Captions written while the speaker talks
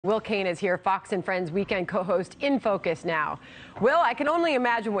Will Cain is here, Fox and Friends weekend co-host in Focus now. Will, I can only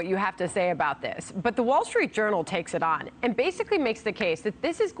imagine what you have to say about this, but the Wall Street Journal takes it on and basically makes the case that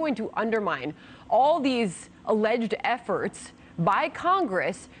this is going to undermine all these alleged efforts by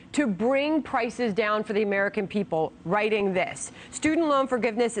Congress to bring prices down for the American people, writing this: student loan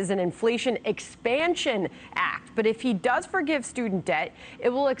forgiveness is an Inflation Expansion Act, but if he does forgive student debt, it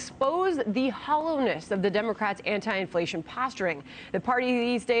will expose the hollowness of the Democrats' anti-inflation posturing. The party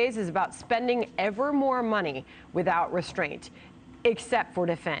these days is about spending ever more money without restraint, except for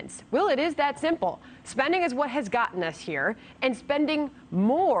defense. Will, it is that simple. Spending is what has gotten us here, and spending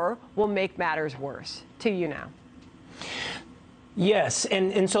more will make matters worse. To you now. Yes,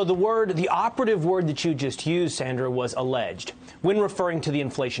 and so the operative word that you just used, Sandra, was alleged when referring to the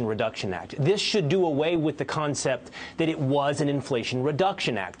Inflation Reduction Act. This should do away with the concept that it was an Inflation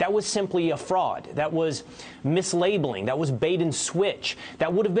Reduction Act. That was simply a fraud. That was mislabeling. That was bait and switch.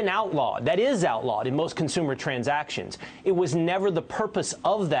 That would have been outlawed. That is outlawed in most consumer transactions. It was never the purpose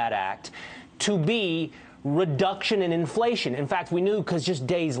of that act to be reduction in inflation. In fact, we knew because just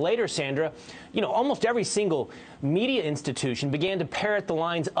days later, Sandra, almost every single media institution began to parrot the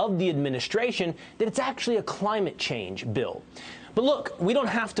lines of the administration that it's actually a climate change bill. But look, we don't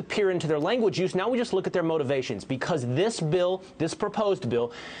have to peer into their language use. Now we just look at their motivations, because this bill, this proposed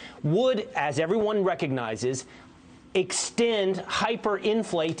bill, would, as everyone recognizes, extend,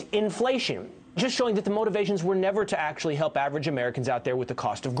 hyperinflate inflation, just showing that the motivations were never to actually help average Americans out there with the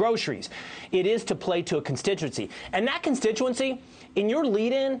cost of groceries. It is to play to a constituency. And that constituency, in your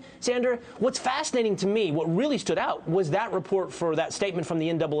lead-in, Sandra, what's fascinating to me, what really stood out, was that report for that statement from the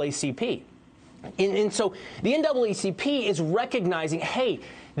NAACP. And so the NAACP is recognizing, hey,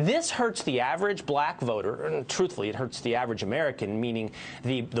 this hurts the average black voter, and truthfully, it hurts the average American, meaning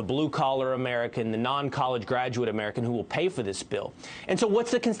the blue-collar American, the non-college graduate American who will pay for this bill. And so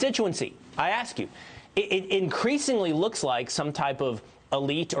what's the constituency? I ask you. It increasingly looks like some type of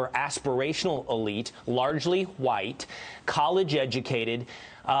elite or aspirational elite, largely white, college-educated,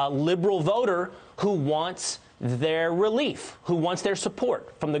 liberal voter who wants their relief, who wants their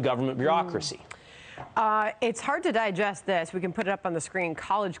support from the government bureaucracy. It's hard to digest this. We can put it up on the screen.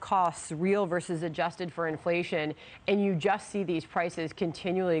 College costs, real versus adjusted for inflation, and you just see these prices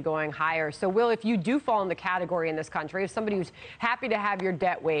continually going higher. So, Will, if you do fall in the category in this country of somebody who's happy to have your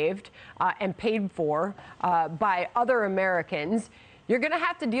debt waived and paid for by other Americans, you're going to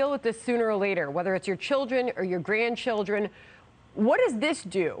have to deal with this sooner or later, whether it's your children or your grandchildren. What does this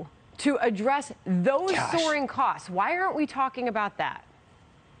do to address those soaring costs? Why aren't we talking about that?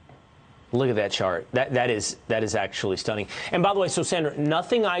 Look at that chart. That is actually stunning. And by the way, so Sandra,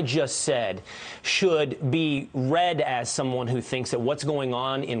 nothing I just said should be read as someone who thinks that what's going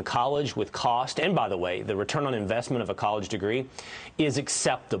on in college with cost, and by the way, the return on investment of a college degree, is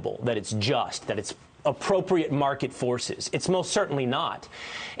acceptable, that it's just, that it's appropriate market forces. It's most certainly not.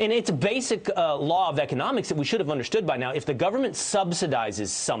 And it's a basic law of economics that we should have understood by now. If the government subsidizes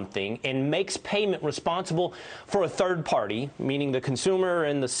something and makes payment responsible for a third party, meaning the consumer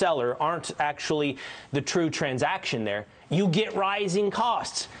and the seller aren't actually the true transaction there, you get rising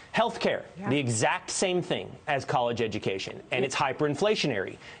costs. Healthcare, the exact same thing as college education, and it's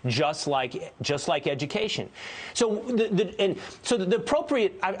hyperinflationary, just like education. So the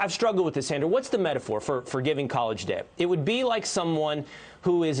appropriate, I've struggled with this, Sandra. What's the metaphor for forgiving college debt? It would be like someone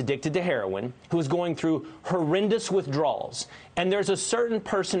who is addicted to heroin, who is going through horrendous withdrawals, and there's a certain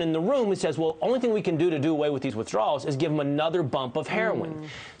person in the room who says, well, only thing we can do to do away with these withdrawals is give them another bump of heroin.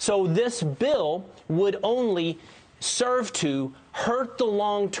 So this bill would only serve to hurt the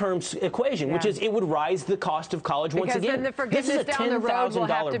long-term equation, which is it would rise the cost of college once again. Then the forgiveness down the road will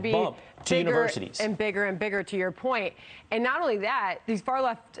have to be bump to universities. And bigger, to your point. And not only that, these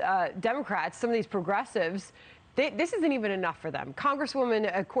far-left Democrats, some of these progressives, this isn't even enough for them.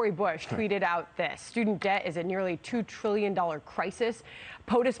 Congresswoman Cori Bush tweeted out this: student debt is a nearly $2 trillion crisis.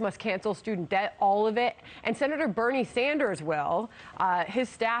 POTUS must cancel student debt, all of it. And Senator Bernie Sanders will. His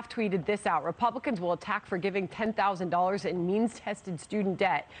staff tweeted this out: Republicans will attack for giving $10,000 in means-tested student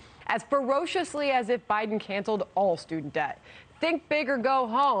debt as ferociously as if Biden canceled all student debt. Think big or go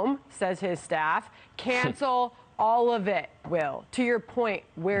home, says his staff. Cancel all of it, Will. To your point,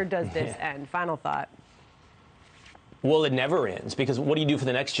 where does this end? Final thought. Well, it never ends, because what do you do for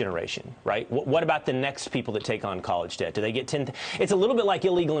the next generation, right? What about the next people that take on college debt? Do they get 10? It's a little bit like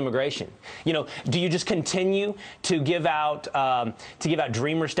illegal immigration. You know, do you just continue to give out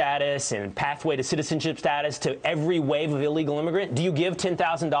dreamer status and pathway to citizenship status to every wave of illegal immigrant? Do you give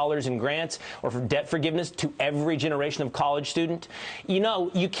 $10,000 in grants or for debt forgiveness to every generation of college student? You know,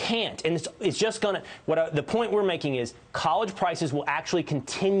 you can't, and it's just going to. The point we're making is college prices will actually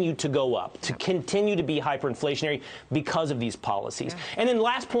continue to go up, to continue to be hyperinflationary because of these policies. Yeah. And then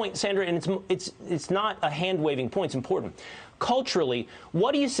last point, Sandra, and it's not a hand-waving point, it's important. Culturally,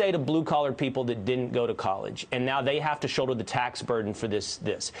 what do you say to blue-collar people that didn't go to college and now they have to shoulder the tax burden for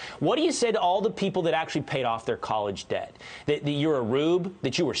this? What do you say to all the people that actually paid off their college debt? That you're a rube,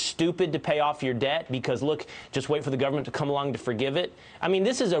 that you were stupid to pay off your debt because, look, just wait for the government to come along to forgive it? I mean,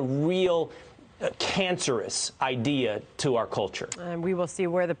 this is a real cancerous idea to our culture. And we will see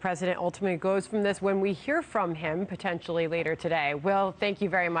where the president ultimately goes from this when we hear from him potentially later today. Will, thank you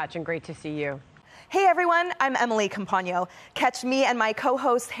very much and great to see you. Hey everyone, I'm Emily Campagno. Catch me and my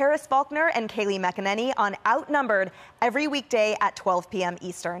co-hosts Harris Faulkner and Kaylee McEnany on Outnumbered every weekday at 12 p.m.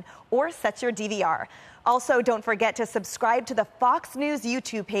 Eastern, or set your DVR. Also, don't forget to subscribe to the Fox News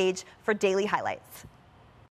YouTube page for daily highlights.